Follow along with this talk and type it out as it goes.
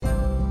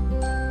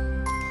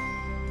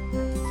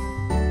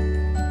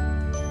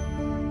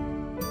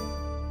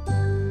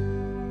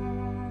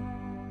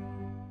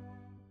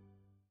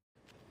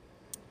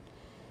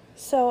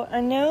So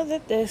I know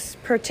that this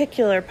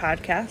particular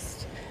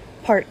podcast,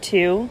 part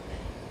 2,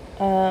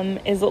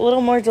 is a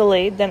little more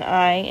delayed than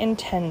I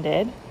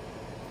intended,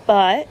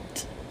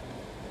 but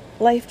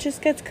life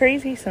just gets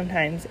crazy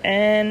sometimes,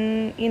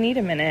 and you need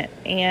a minute.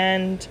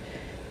 And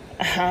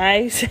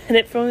I said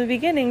it from the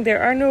beginning,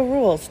 there are no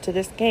rules to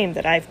this game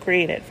that I've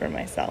created for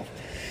myself.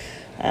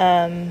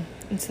 And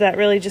so that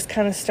really just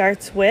kind of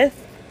starts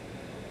with,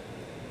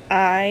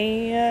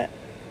 I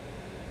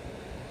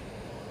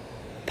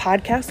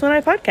podcast when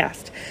I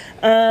podcast.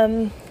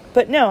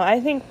 But no, I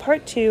think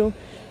part 2,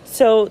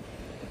 so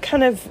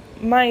kind of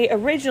my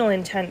original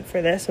intent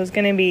for this was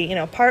going to be,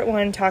 part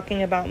 1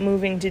 talking about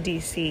moving to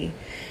DC.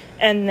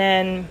 And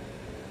then,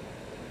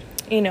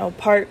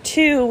 part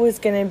 2 was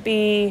going to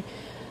be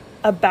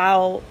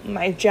about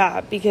my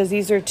job, because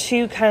these are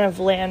 2 kind of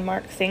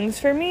landmark things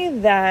for me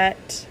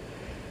that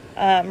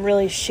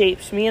really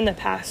shaped me in the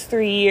past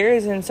 3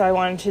 years. And so I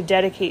wanted to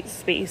dedicate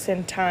space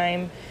and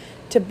time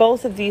to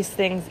both of these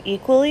things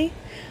equally.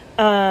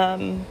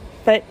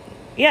 But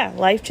yeah,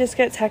 life just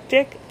gets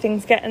hectic.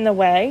 Things get in the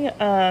way.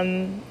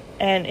 And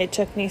it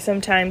took me some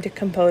time to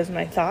compose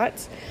my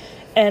thoughts.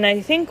 And I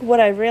think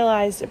what I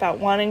realized about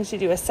wanting to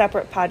do a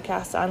separate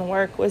podcast on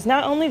work was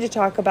not only to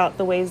talk about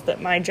the ways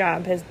that my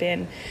job has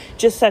been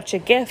just such a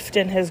gift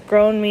and has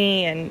grown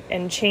me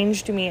and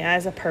changed me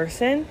as a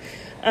person,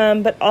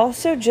 but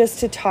also just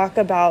to talk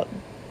about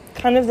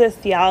kind of the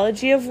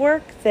theology of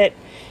work that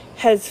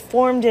has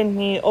formed in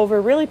me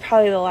over really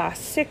probably the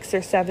last 6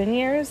 or 7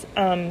 years.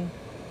 And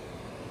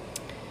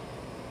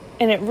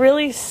it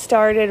really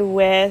started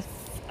with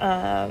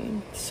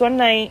this one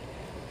night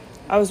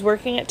I was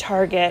working at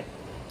Target.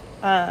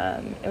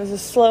 It was a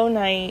slow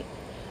night.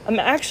 I'm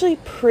actually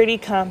pretty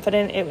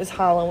confident it was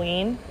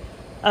Halloween.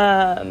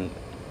 And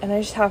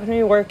I just happened to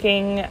be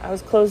working. I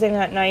was closing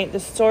that night. The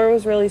store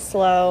was really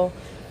slow.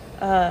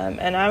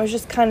 And I was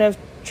just kind of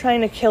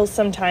trying to kill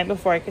some time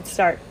before I could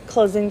start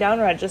closing down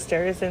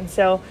registers. And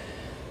so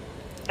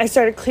I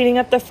started cleaning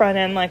up the front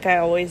end like I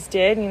always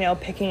did,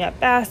 picking up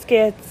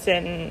baskets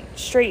and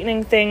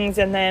straightening things.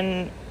 And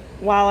then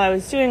while I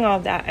was doing all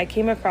of that, I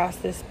came across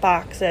this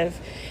box of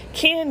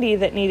candy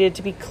that needed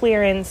to be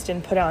clearanced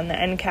and put on the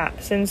end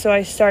caps. And so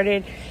I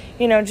started,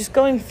 just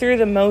going through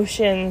the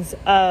motions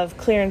of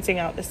clearancing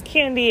out this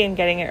candy and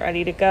getting it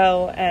ready to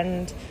go.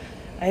 And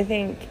I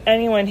think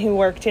anyone who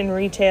worked in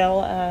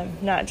retail,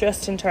 not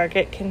just in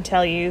Target, can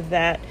tell you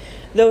that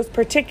those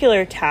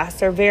particular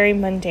tasks are very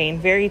mundane,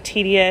 very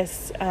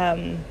tedious,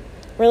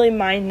 really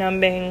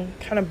mind-numbing,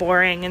 kind of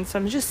boring. And so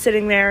I'm just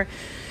sitting there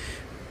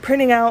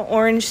printing out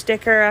orange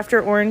sticker after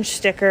orange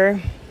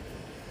sticker,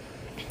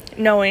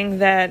 knowing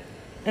that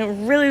it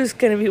really was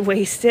going to be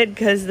wasted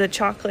because the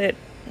chocolate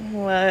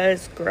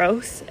was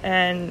gross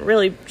and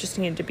really just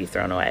needed to be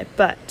thrown away.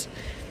 But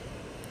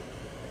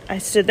I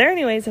stood there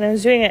anyways, and I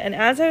was doing it. And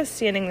as I was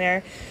standing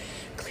there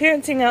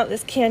clearancing out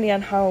this candy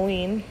on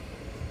Halloween,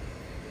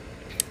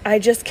 I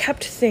just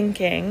kept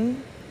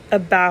thinking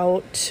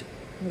about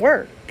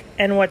work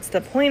and what's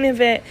the point of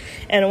it,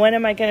 and when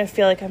am I going to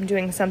feel like I'm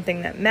doing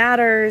something that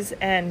matters,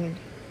 and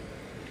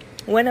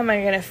when am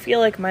I going to feel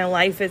like my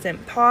life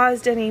isn't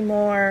paused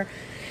anymore.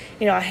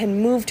 I had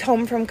moved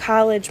home from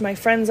college. My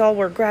friends all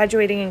were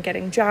graduating and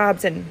getting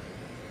jobs, and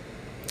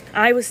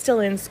I was still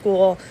in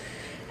school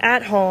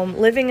at home,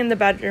 living in the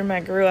bedroom I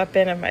grew up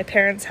in of my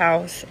parents'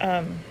 house,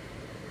 and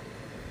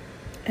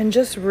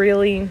just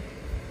really,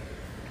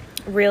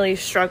 really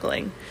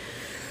struggling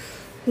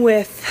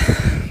with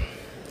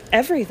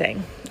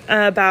everything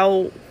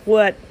about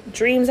what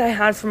dreams I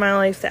had for my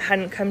life that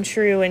hadn't come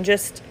true, and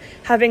just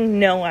having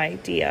no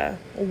idea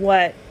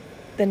what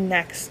the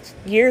next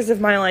years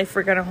of my life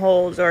were going to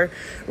hold, or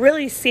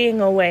really seeing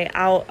a way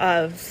out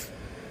of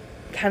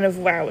kind of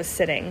where I was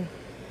sitting.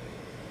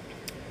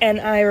 And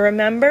I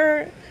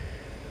remember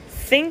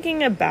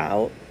thinking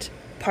about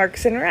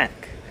Parks and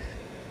Rec,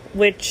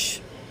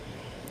 which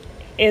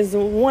is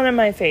one of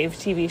my fave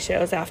TV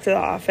shows after The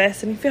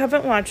Office. And if you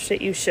haven't watched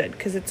it, you should,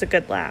 because it's a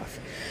good laugh.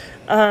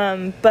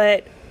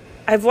 But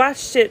I've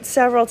watched it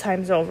several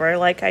times over,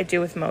 like I do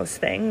with most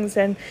things.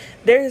 And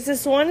there's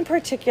this one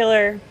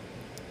particular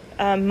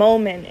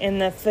moment in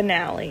the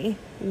finale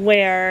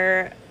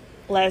where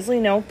Leslie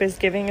Knope is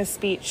giving a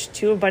speech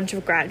to a bunch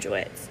of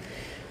graduates.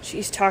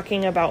 She's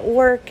talking about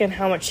work and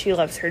how much she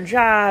loves her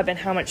job and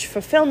how much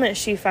fulfillment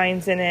she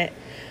finds in it.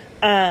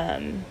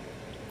 And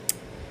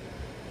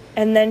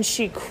then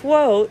she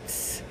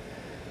quotes,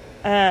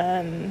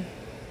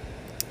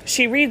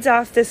 she reads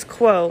off this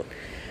quote,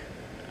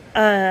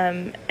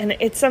 and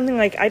it's something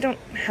like, I don't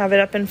have it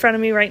up in front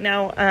of me right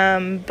now,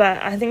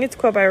 but I think it's a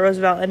quote by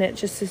Roosevelt, and it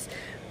just says,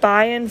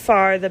 "By and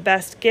far the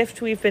best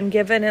gift we've been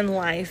given in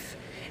life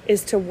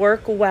is to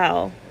work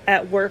well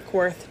at work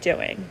worth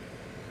doing."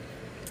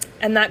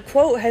 And that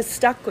quote has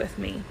stuck with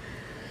me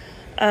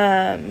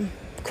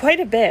quite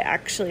a bit,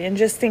 actually. And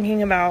just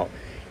thinking about,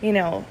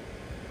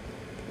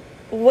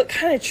 what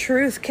kind of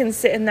truth can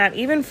sit in that,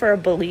 even for a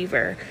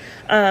believer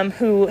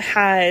who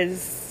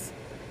has,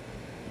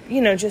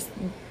 just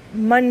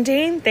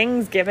mundane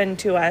things given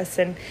to us.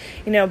 And,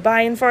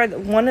 by and far,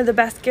 one of the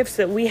best gifts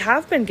that we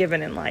have been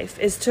given in life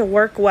is to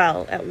work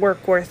well at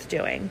work worth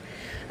doing.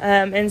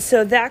 And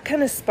so that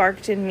kind of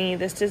sparked in me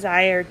this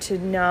desire to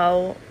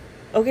know,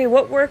 okay,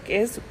 what work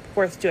is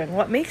worth doing?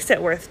 What makes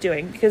it worth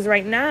doing? Because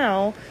right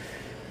now,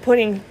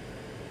 putting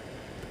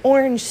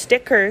orange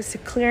stickers to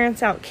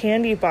clearance out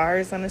candy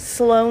bars on a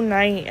slow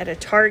night at a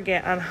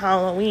Target on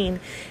Halloween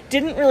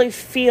didn't really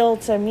feel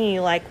to me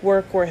like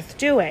work worth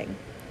doing.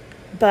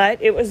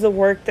 But it was the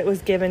work that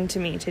was given to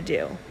me to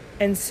do.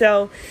 And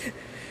so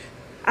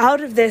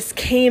out of this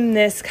came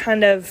this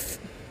kind of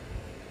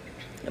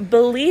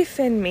belief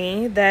in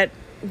me that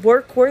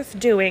work worth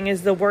doing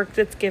is the work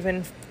that's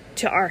given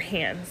to our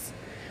hands.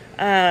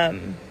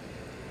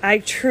 I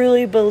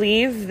truly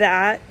believe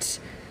that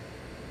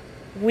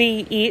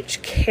we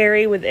each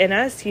carry within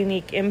us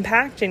unique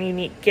impact and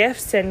unique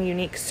gifts and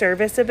unique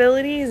service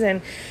abilities.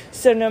 And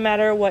so no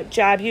matter what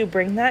job you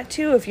bring that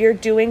to, if you're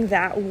doing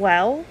that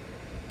well,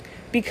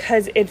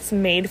 because it's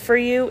made for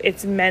you,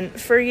 it's meant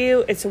for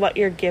you, it's what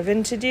you're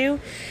given to do,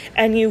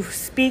 and you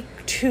speak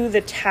to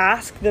the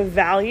task, the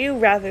value,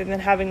 rather than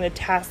having the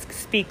task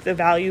speak the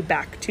value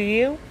back to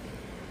you,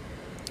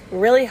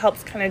 really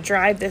helps kind of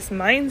drive this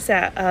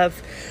mindset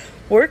of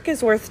work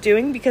is worth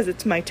doing because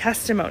it's my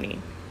testimony.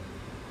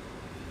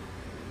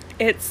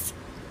 It's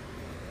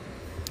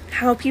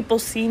how people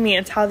see me.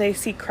 It's how they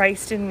see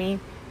Christ in me.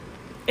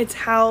 It's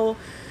how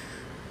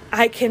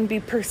I can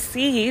be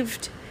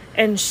perceived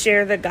and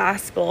share the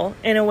gospel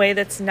in a way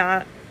that's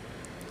not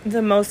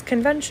the most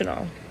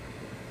conventional.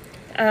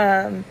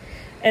 And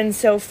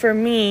so for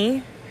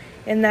me,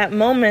 in that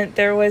moment,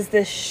 there was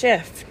this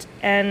shift.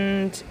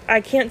 And I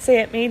can't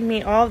say it made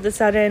me all of a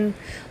sudden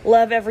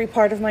love every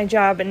part of my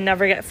job and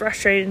never get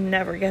frustrated and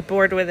never get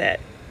bored with it.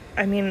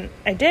 I mean,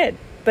 I did.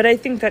 But I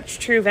think that's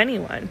true of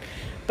anyone.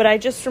 But I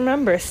just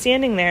remember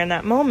standing there in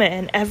that moment,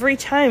 and every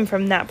time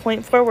from that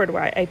point forward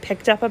where I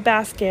picked up a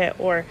basket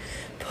or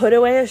put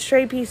away a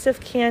stray piece of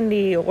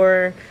candy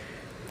or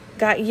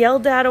got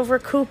yelled at over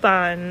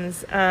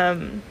coupons,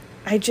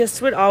 I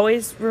just would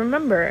always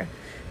remember,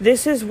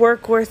 this is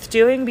work worth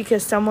doing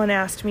because someone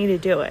asked me to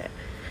do it.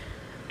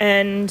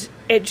 And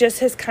it just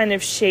has kind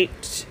of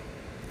shaped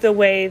the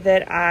way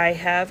that I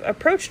have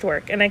approached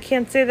work. And I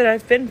can't say that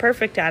I've been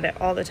perfect at it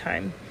all the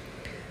time.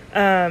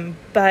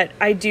 But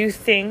I do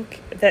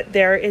think that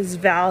there is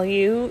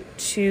value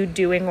to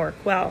doing work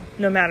well,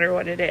 no matter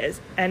what it is.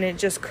 And it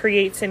just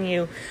creates in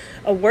you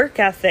a work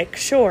ethic,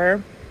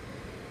 sure,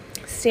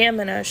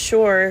 stamina,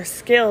 sure,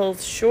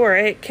 skills, sure.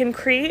 It can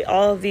create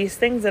all of these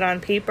things that on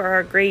paper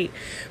are great.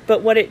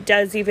 But what it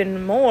does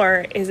even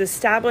more is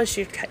establish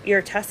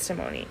your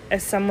testimony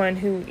as someone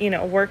who,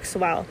 works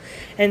well,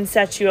 and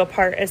sets you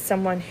apart as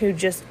someone who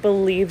just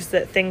believes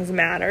that things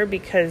matter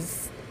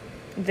because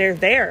they're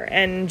there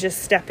and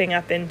just stepping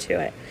up into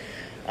it.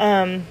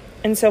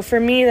 And so for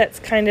me, that's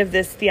kind of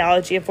this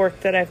theology of work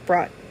that I've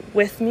brought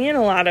with me in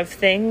a lot of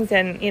things.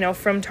 And,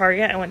 from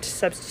Target, I went to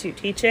substitute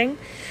teaching.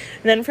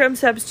 And then from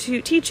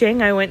substitute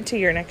teaching, I went to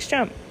Your Next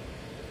Jump.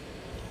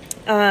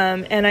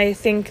 And I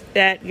think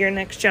that Your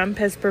Next Jump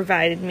has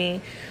provided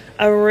me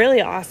a really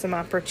awesome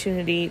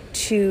opportunity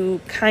to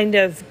kind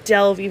of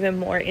delve even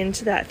more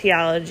into that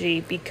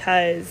theology,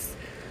 because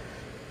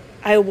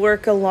I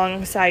work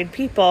alongside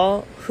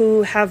people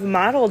who have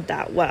modeled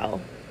that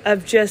well,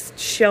 of just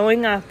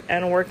showing up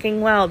and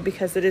working well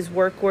because it is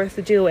work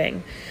worth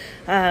doing,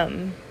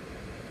 and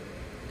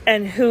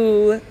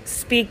who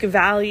speak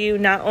value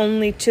not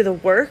only to the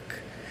work,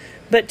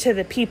 but to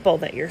the people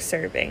that you're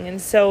serving.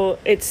 And so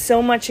it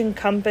so much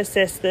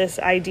encompasses this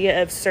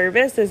idea of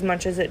service as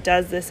much as it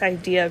does this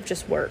idea of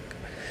just work.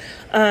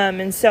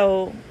 And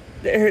so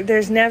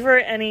there's never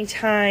any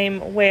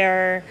time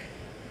where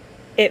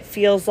it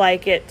feels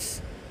like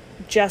it's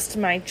just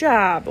my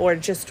job or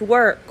just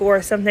work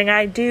or something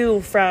I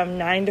do from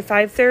 9 to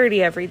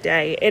 5:30 every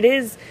day. It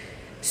is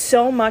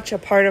so much a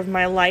part of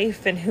my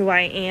life and who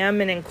I am,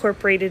 and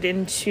incorporated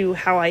into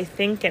how I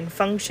think and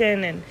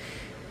function and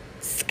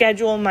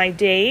schedule my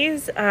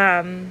days.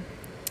 And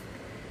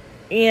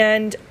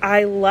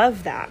I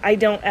love that. I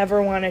don't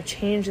ever want to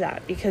change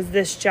that, because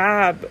this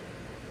job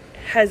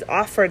has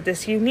offered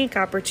this unique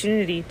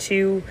opportunity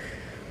to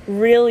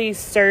really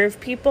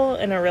serve people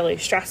in a really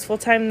stressful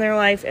time in their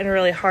life, in a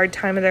really hard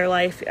time of their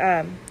life.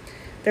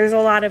 There's a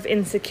lot of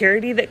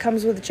insecurity that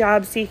comes with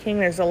job seeking.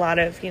 There's a lot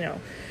of,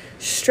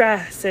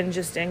 stress and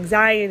just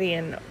anxiety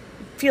and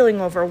feeling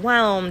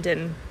overwhelmed,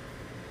 and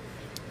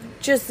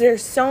just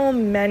there's so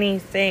many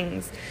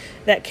things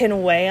that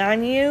can weigh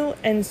on you.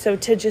 And so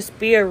to just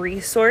be a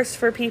resource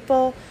for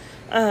people,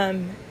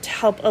 to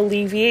help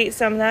alleviate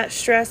some of that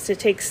stress, to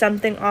take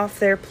something off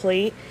their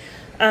plate,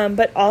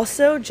 but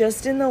also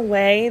just in the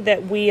way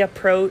that we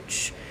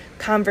approach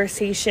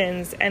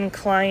conversations and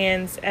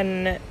clients.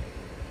 And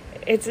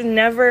it's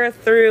never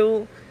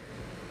through,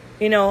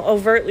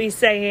 overtly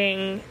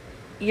saying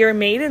you're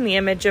made in the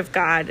image of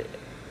God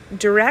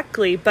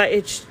directly, but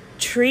it's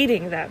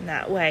treating them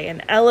that way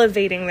and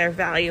elevating their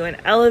value and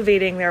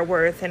elevating their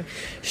worth and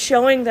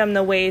showing them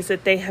the ways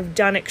that they have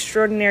done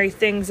extraordinary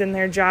things in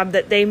their job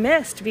that they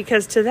missed,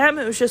 because to them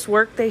it was just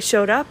work they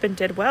showed up and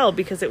did well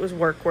because it was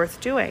work worth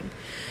doing.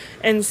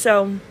 And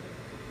so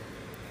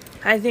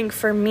I think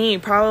for me,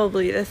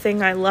 probably the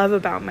thing I love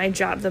about my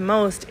job the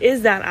most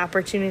is that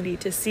opportunity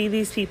to see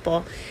these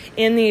people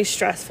in these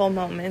stressful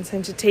moments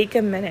and to take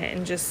a minute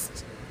and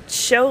just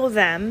show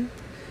them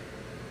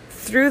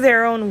through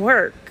their own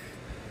work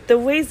the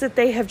ways that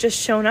they have just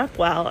shown up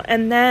well,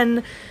 and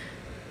then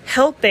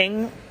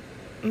helping,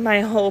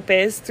 my hope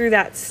is, through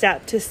that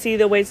step to see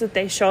the ways that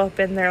they show up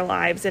in their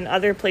lives in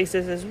other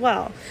places as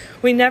well.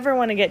 We never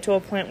want to get to a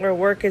point where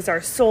work is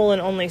our sole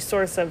and only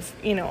source of,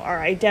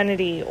 our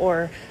identity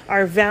or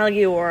our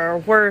value or our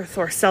worth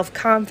or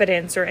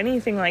self-confidence or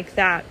anything like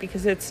that,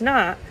 because it's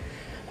not.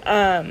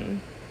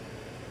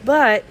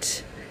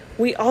 But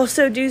we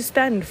also do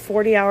spend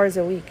 40 hours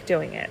a week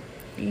doing it.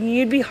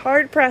 You'd be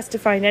hard-pressed to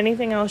find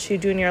anything else you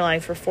do in your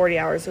life for 40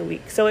 hours a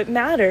week. So it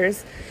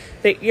matters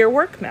that your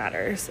work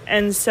matters.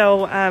 And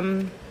so,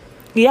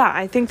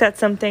 I think that's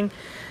something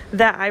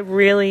that I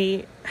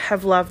really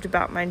have loved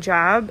about my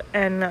job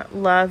and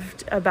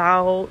loved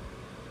about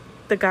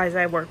the guys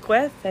I work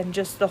with and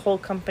just the whole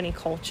company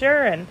culture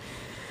and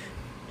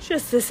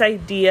just this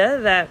idea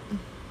that,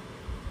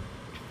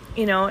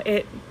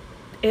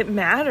 it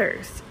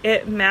matters.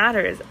 It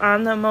matters.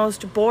 On the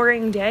most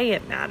boring day,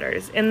 it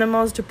matters. In the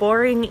most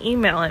boring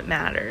email, it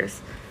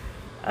matters.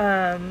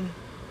 And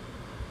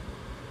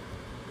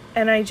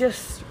I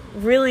just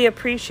really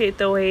appreciate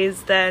the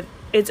ways that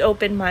it's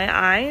opened my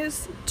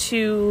eyes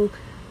to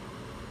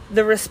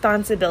the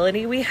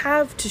responsibility we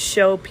have to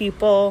show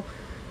people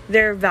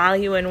their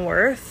value and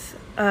worth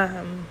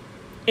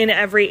in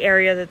every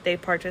area that they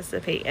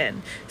participate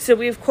in. So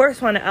we, of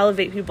course, want to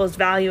elevate people's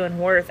value and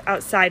worth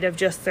outside of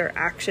just their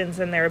actions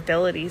and their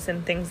abilities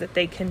and things that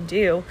they can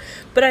do.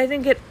 But I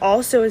think it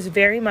also is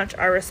very much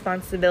our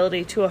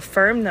responsibility to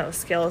affirm those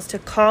skills, to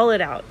call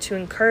it out, to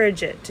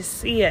encourage it, to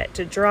see it,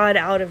 to draw it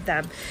out of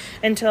them,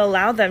 and to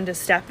allow them to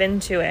step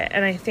into it.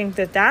 And I think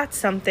that that's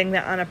something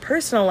that on a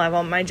personal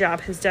level, my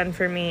job has done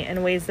for me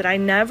in ways that I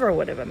never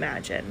would have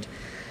imagined.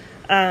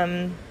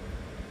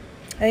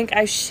 I think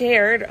I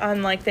shared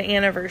on the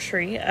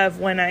anniversary of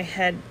when I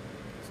had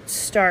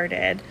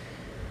started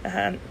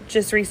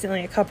just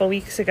recently, a couple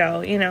weeks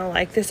ago,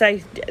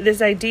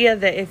 this idea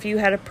that if you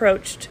had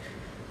approached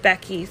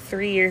Becky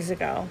 3 years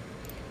ago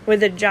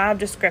with a job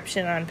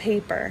description on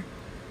paper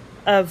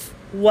of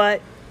what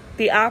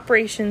the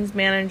operations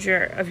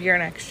manager of Your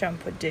Next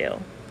Jump would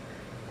do,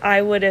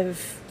 I would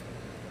have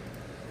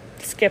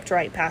skipped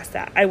right past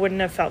that. I wouldn't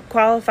have felt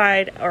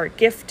qualified or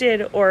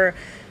gifted or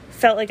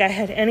felt like I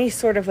had any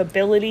sort of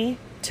ability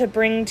to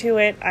bring to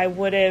it. I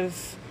would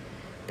have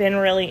been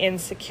really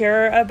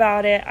insecure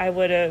about it. I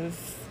would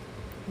have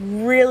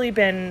really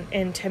been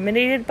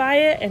intimidated by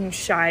it and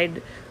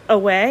shied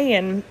away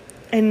and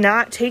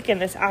not taken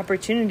this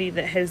opportunity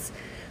that has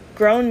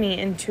grown me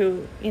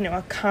into,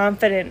 a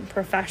confident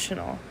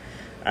professional.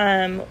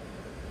 And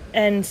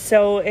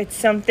so it's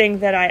something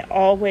that I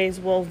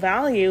always will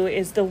value,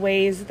 is the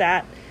ways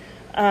that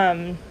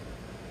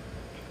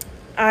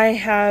I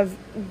have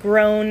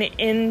grown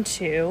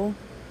into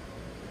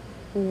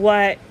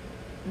what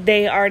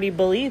they already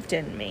believed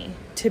in me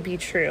to be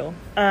true.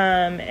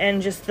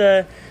 And just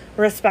the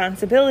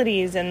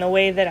responsibilities and the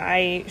way that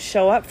I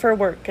show up for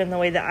work and the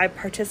way that I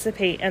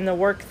participate and the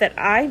work that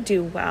I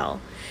do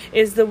well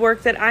is the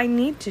work that I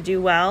need to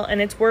do well.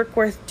 And it's work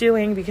worth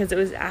doing because it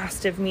was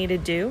asked of me to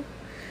do,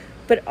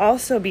 but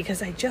also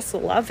because I just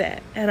love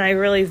it and I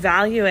really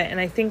value it. And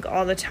I think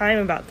all the time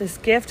about this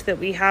gift that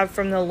we have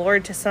from the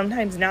Lord to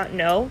sometimes not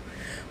know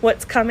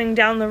what's coming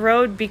down the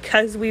road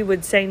because we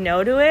would say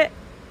no to it,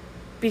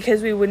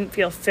 because we wouldn't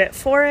feel fit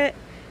for it.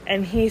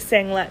 And He's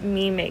saying, let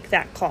me make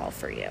that call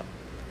for you.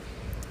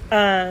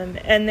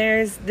 And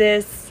there's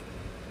this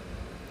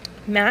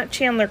Matt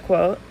Chandler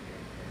quote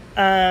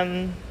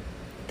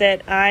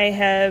that I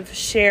have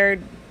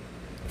shared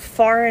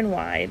far and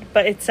wide,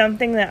 but it's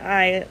something that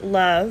I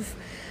love.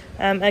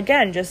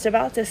 Again, just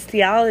about this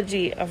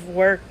theology of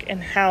work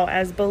and how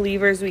as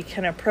believers we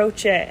can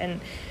approach it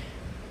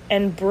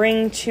and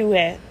bring to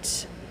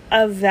it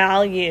a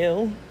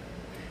value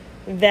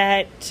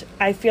that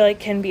I feel like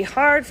can be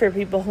hard for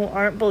people who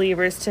aren't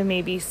believers to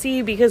maybe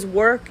see, because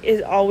work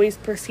is always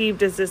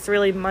perceived as this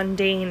really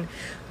mundane,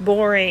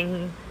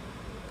 boring,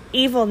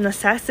 evil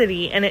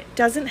necessity, and it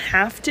doesn't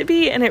have to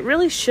be, and it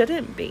really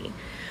shouldn't be.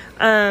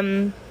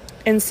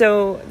 And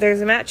so there's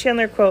a Matt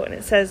Chandler quote, and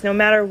it says, no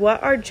matter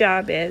what our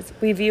job is,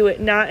 we view it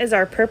not as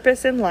our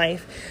purpose in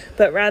life,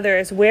 but rather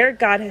as where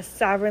God has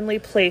sovereignly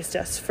placed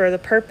us for the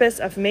purpose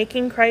of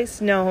making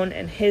Christ known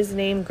and His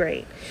name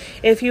great.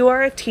 If you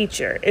are a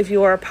teacher, if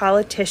you are a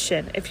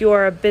politician, if you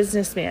are a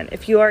businessman,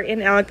 if you are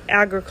in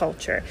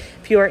agriculture,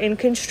 if you are in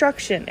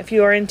construction, if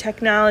you are in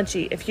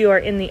technology, if you are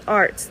in the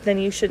arts, then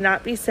you should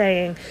not be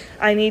saying,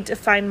 I need to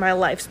find my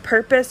life's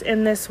purpose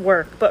in this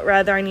work, but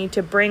rather I need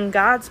to bring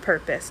God's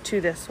purpose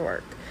to this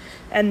work.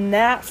 And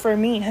that for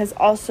me has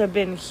also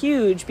been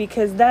huge,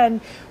 because then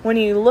when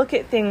you look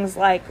at things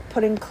like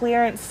putting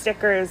clearance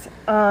stickers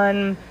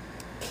on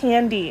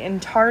candy in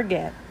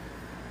Target,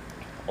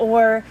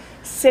 or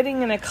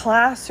sitting in a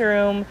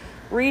classroom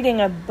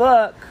reading a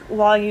book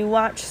while you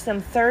watch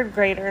some third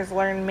graders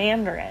learn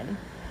Mandarin,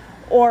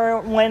 or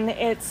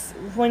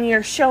when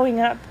you're showing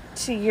up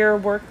to your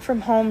work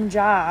from home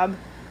job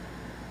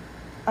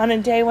on a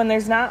day when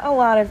there's not a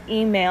lot of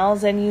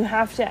emails and you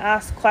have to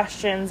ask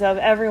questions of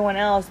everyone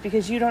else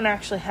because you don't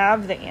actually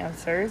have the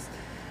answers,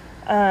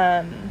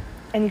 and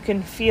you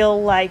can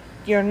feel like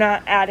you're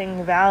not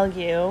adding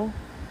value,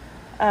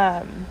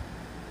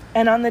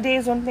 and on the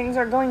days when things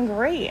are going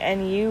great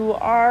and you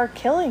are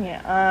killing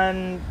it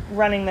on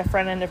running the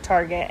front end of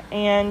Target,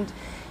 and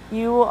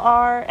you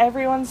are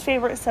everyone's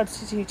favorite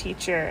substitute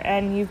teacher,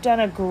 and you've done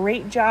a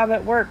great job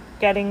at work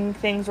getting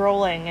things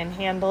rolling and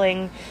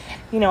handling,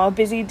 a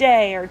busy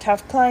day or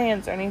tough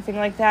clients or anything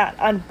like that.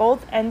 On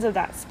both ends of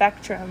that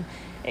spectrum,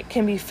 it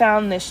can be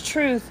found this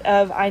truth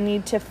of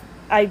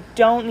I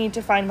don't need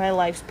to find my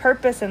life's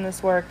purpose in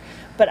this work,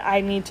 but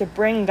I need to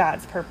bring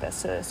God's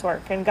purpose to this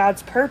work. And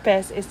God's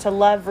purpose is to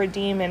love,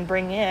 redeem, and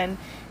bring in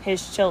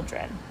his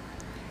children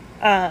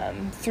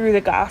through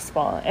the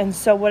gospel. And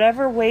so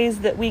whatever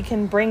ways that we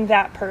can bring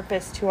that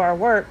purpose to our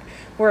work,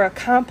 we're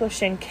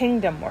accomplishing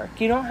kingdom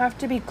work. You don't have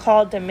to be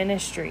called to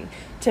ministry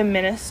to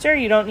minister.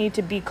 You don't need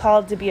to be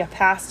called to be a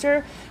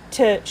pastor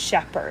to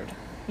shepherd.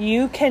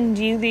 You can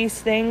do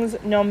these things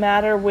no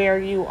matter where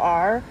you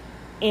are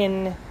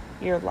in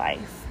your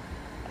life.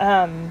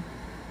 And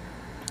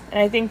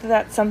I think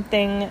that's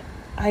something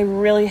I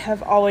really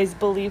have always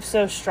believed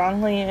so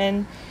strongly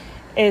in,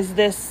 is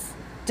this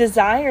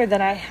desire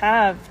that I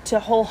have to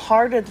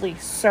wholeheartedly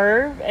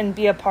serve and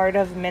be a part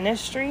of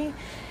ministry.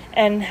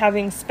 And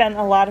having spent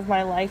a lot of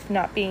my life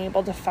not being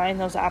able to find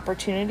those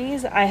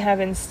opportunities, I have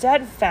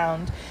instead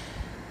found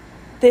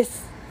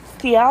this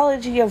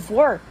theology of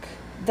work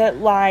that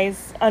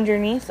lies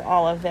underneath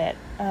all of it,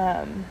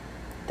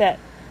 that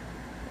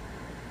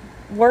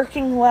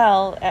working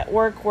well at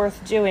work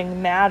worth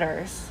doing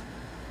matters,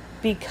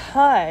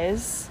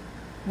 because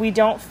we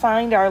don't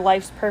find our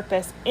life's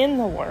purpose in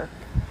the work,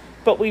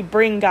 but we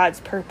bring God's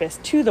purpose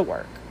to the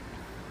work.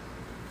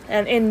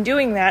 And in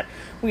doing that,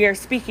 we are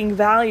speaking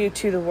value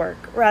to the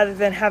work rather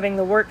than having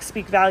the work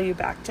speak value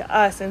back to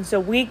us. And so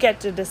we get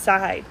to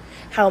decide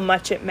how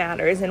much it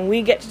matters, and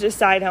we get to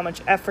decide how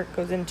much effort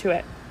goes into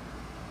it,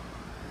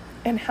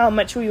 and how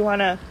much we want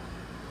to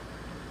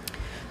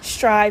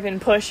strive and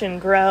push and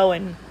grow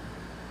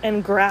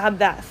and grab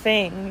that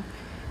thing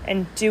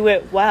and do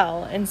it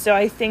well. And so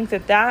I think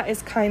that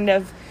is kind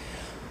of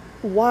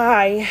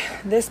why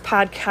this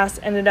podcast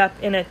ended up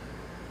in a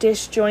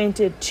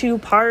disjointed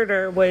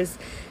two-parter, was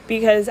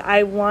because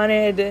I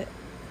wanted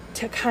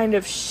to kind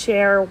of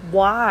share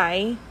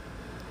why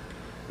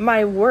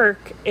my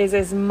work is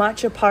as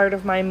much a part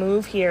of my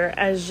move here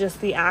as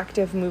just the act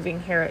of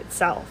moving here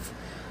itself.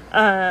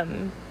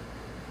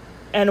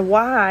 And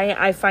why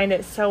I find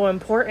it so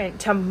important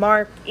to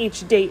mark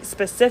each date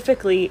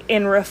specifically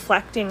in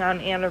reflecting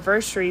on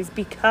anniversaries,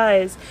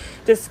 because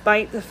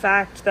despite the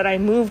fact that I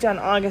moved on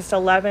August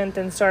 11th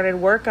and started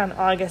work on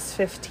August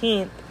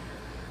 15th,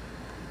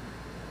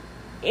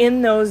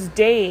 in those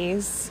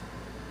days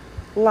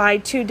lie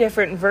two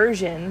different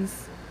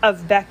versions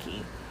of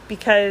Becky,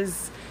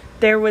 because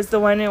there was the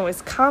one who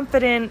was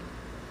confident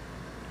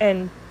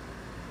and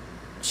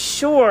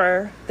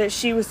sure that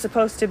she was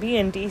supposed to be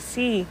in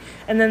DC,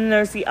 and then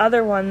there's the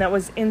other one that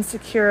was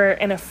insecure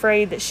and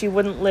afraid that she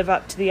wouldn't live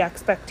up to the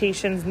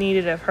expectations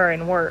needed of her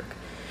in work.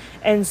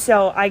 And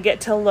so I get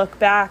to look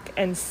back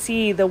and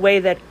see the way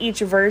that each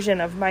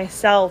version of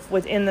myself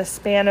within the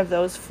span of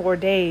those 4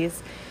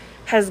 days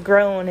has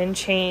grown and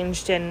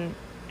changed and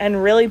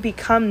really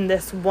become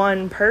this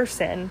one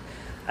person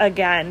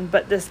again,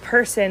 but this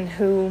person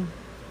who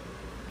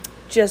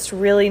just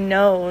really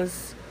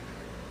knows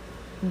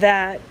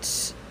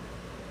that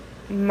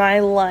my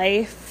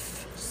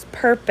life's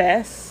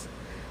purpose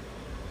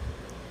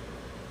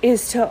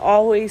is to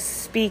always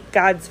speak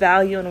God's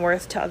value and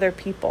worth to other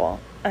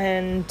people,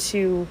 and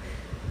to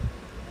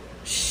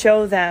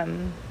show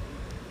them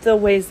the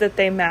ways that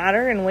they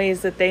matter and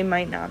ways that they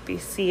might not be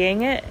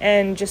seeing it,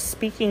 and just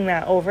speaking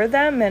that over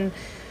them. And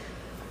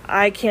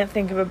I can't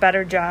think of a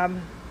better job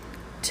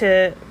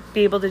to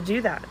be able to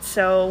do that.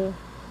 So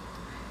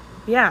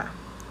yeah,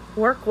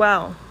 work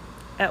well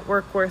at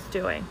work worth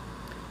doing,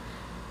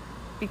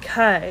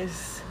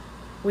 because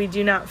we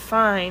do not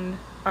find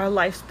our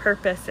life's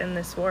purpose in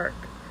this work,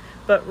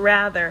 but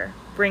rather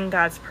bring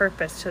God's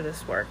purpose to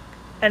this work.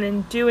 And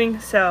in doing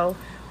so,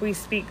 we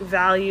speak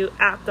value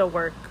at the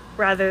work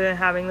rather than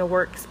having the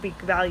work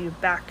speak value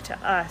back to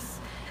us.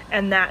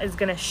 And that is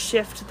going to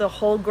shift the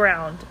whole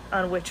ground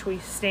on which we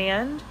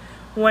stand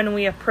when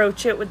we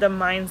approach it with the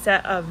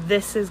mindset of,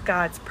 this is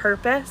God's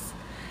purpose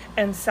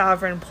and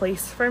sovereign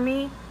place for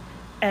me,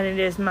 and it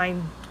is my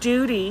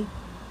duty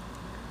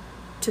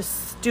to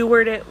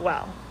steward it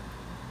well.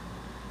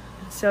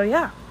 So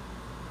yeah,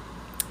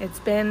 it's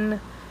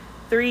been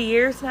 3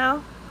 years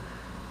now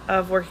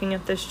of working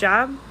at this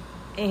job,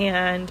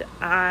 and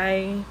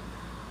I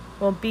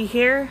will be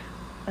here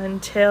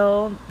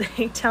until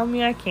they tell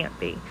me I can't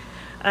be,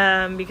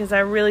 because I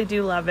really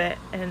do love it,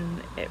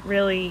 and it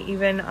really,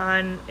 even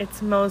on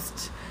its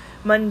most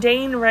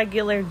mundane,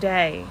 regular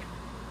day,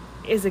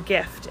 is a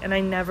gift, and I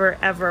never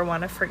ever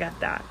want to forget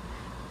that,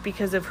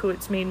 because of who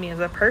it's made me as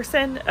a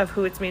person, of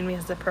who it's made me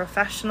as a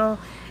professional,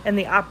 and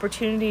the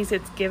opportunities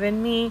it's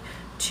given me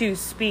to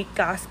speak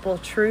gospel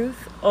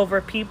truth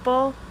over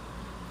people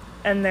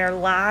and their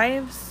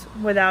lives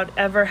without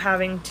ever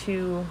having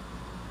to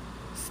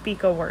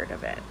speak a word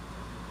of it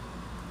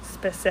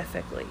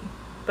specifically,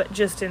 but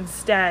just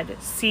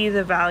instead see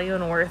the value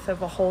and worth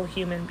of a whole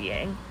human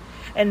being,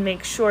 and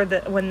make sure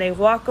that when they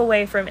walk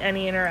away from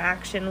any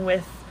interaction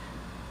with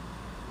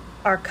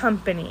our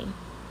company,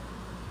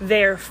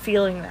 they're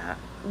feeling that.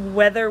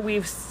 Whether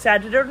we've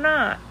said it or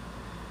not,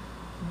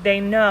 they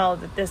know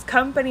that this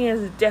company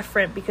is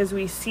different because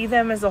we see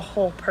them as a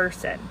whole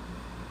person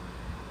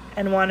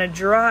and want to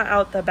draw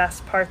out the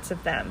best parts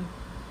of them,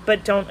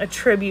 but don't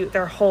attribute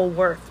their whole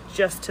worth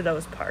just to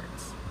those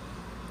parts.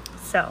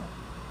 So,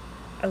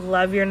 I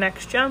love your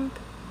next jump.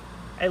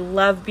 I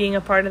love being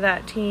a part of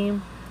that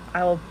team.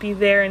 I will be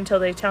there until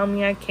they tell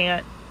me I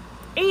can't.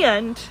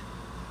 And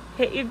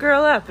hit your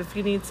girl up if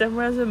you need some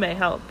resume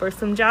help or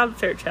some job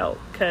search help,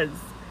 because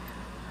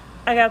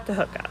I got the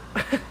hookup.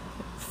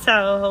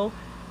 So,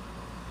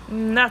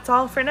 that's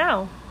all for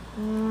now.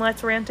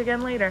 Let's rant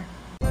again later.